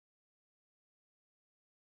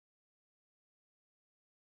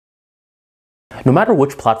No matter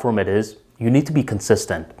which platform it is, you need to be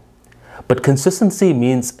consistent. But consistency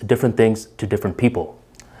means different things to different people.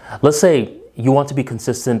 Let's say you want to be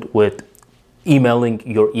consistent with emailing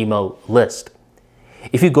your email list.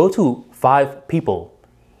 If you go to 5 people,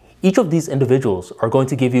 each of these individuals are going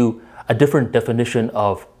to give you a different definition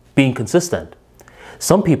of being consistent.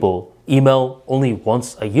 Some people email only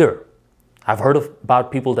once a year. I've heard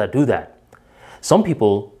about people that do that. Some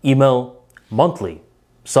people email monthly,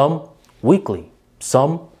 some weekly,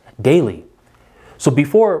 some daily. So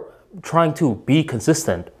before trying to be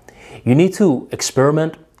consistent, you need to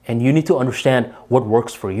experiment and you need to understand what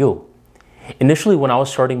works for you. Initially, when I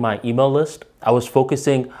was starting my email list, I was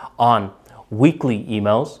focusing on weekly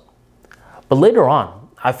emails. But later on,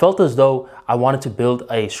 I felt as though I wanted to build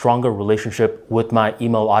a stronger relationship with my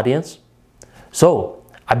email audience. So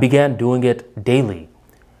I began doing it daily.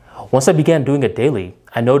 Once I began doing it daily,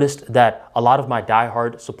 I noticed that a lot of my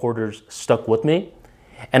diehard supporters stuck with me,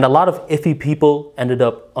 and a lot of iffy people ended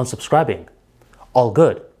up unsubscribing. All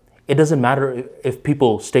good. It doesn't matter if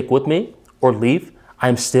people stick with me or leave,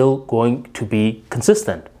 I'm still going to be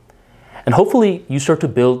consistent. And hopefully you start to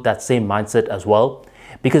build that same mindset as well,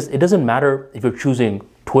 because it doesn't matter if you're choosing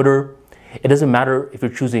Twitter, it doesn't matter if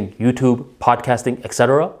you're choosing YouTube, podcasting,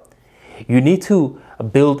 etc. You need to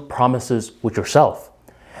build promises with yourself.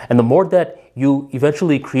 And the more that you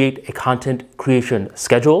eventually create a content creation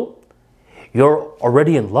schedule, you're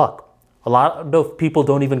already in luck. A lot of people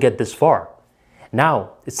don't even get this far.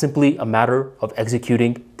 Now, it's simply a matter of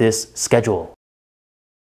executing this schedule.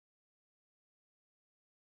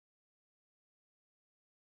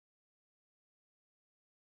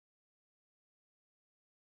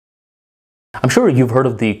 I'm sure you've heard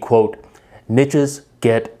of the quote, "Niches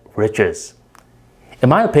get riches." In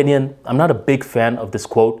my opinion, I'm not a big fan of this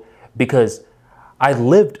quote because I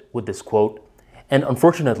lived with this quote, and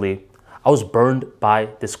unfortunately, I was burned by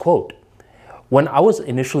this quote. When I was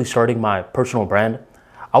initially starting my personal brand,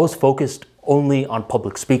 I was focused only on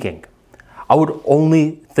public speaking. I would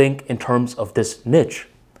only think in terms of this niche.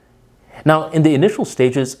 Now, in the initial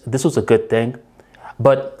stages, this was a good thing,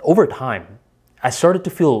 but over time, I started to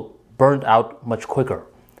feel burned out much quicker.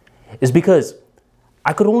 It's because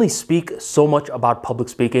I could only speak so much about public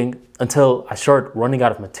speaking until I started running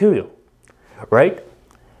out of material, right?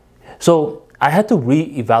 So I had to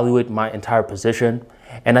reevaluate my entire position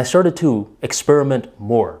and I started to experiment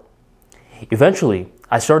more. Eventually,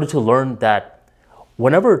 I started to learn that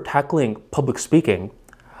whenever tackling public speaking,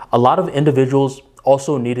 a lot of individuals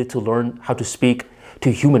also needed to learn how to speak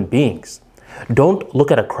to human beings. Don't look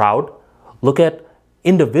at a crowd, look at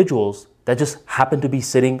individuals that just happen to be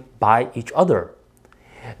sitting by each other.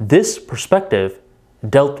 This perspective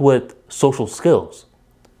dealt with social skills.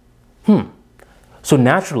 So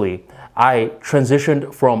naturally, I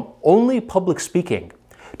transitioned from only public speaking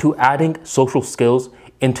to adding social skills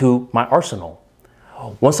into my arsenal.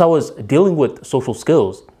 Once I was dealing with social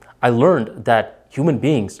skills, I learned that human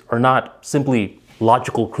beings are not simply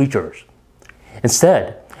logical creatures.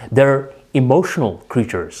 Instead, they're emotional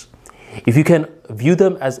creatures. If you can view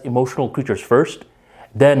them as emotional creatures first,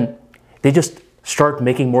 then they just start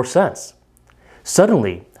making more sense.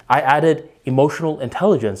 Suddenly, I added emotional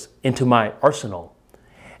intelligence into my arsenal.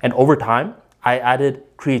 And over time, I added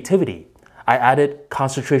creativity. I added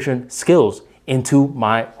concentration skills into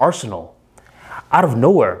my arsenal. Out of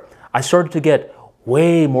nowhere, I started to get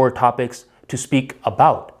way more topics to speak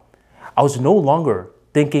about. I was no longer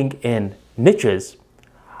thinking in niches.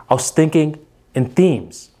 I was thinking in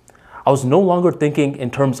themes. I was no longer thinking in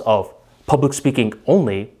terms of public speaking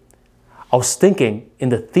only. I was thinking in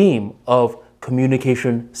the theme of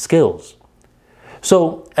communication skills.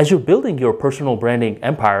 So as you're building your personal branding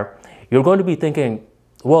empire, you're going to be thinking,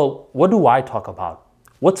 well, what do I talk about?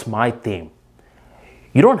 What's my theme?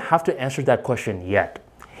 You don't have to answer that question yet.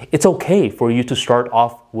 It's okay for you to start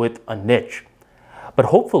off with a niche. But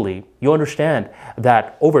hopefully you understand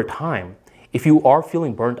that over time, if you are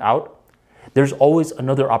feeling burnt out, there's always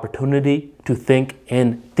another opportunity to think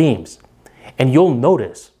in themes. And you'll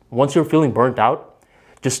notice once you're feeling burnt out,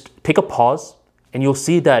 just take a pause and you'll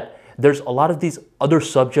see that there's a lot of these other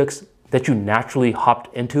subjects that you naturally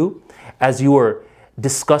hopped into as you were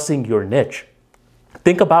discussing your niche.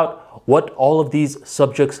 Think about what all of these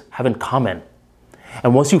subjects have in common.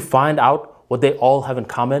 And once you find out what they all have in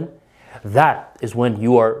common, that is when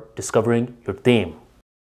you are discovering your theme.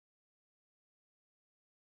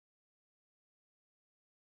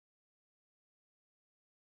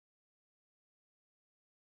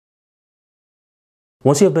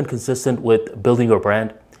 Once you have been consistent with building your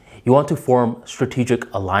brand, you want to form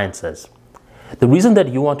strategic alliances. The reason that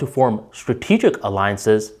you want to form strategic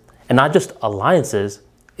alliances and not just alliances,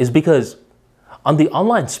 is because on the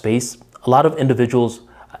online space, a lot of individuals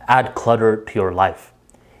add clutter to your life.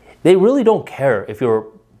 They really don't care if your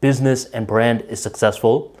business and brand is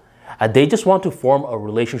successful. They just want to form a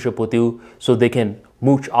relationship with you so they can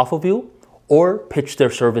mooch off of you or pitch their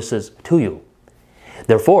services to you.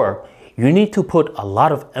 Therefore, you need to put a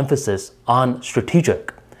lot of emphasis on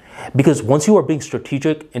strategic, because once you are being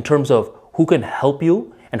strategic in terms of who can help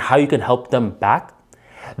you and how you can help them back,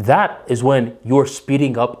 that is when you're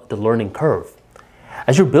speeding up the learning curve.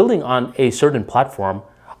 As you're building on a certain platform,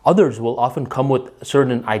 others will often come with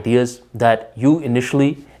certain ideas that you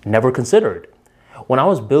initially never considered. When I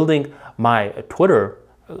was building my Twitter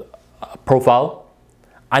profile,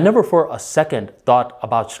 I never for a second thought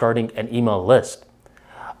about starting an email list.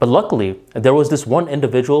 But luckily, there was this one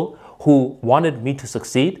individual who wanted me to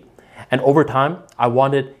succeed, and over time, I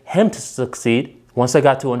wanted him to succeed once I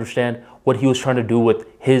got to understand what he was trying to do with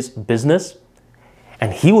his business.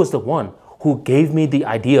 And he was the one who gave me the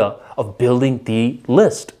idea of building the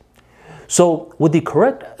list. So with the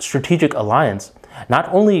correct strategic alliance, not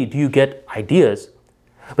only do you get ideas,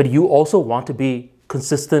 but you also want to be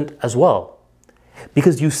consistent as well.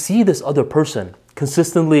 Because you see this other person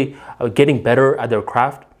consistently getting better at their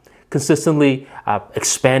craft, consistently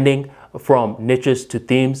expanding from niches to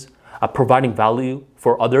themes, providing value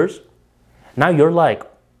for others. Now you're like,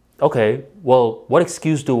 okay, well, what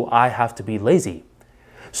excuse do I have to be lazy?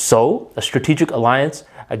 So a strategic alliance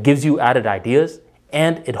gives you added ideas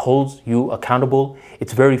and it holds you accountable.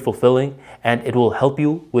 It's very fulfilling and it will help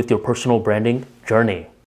you with your personal branding journey.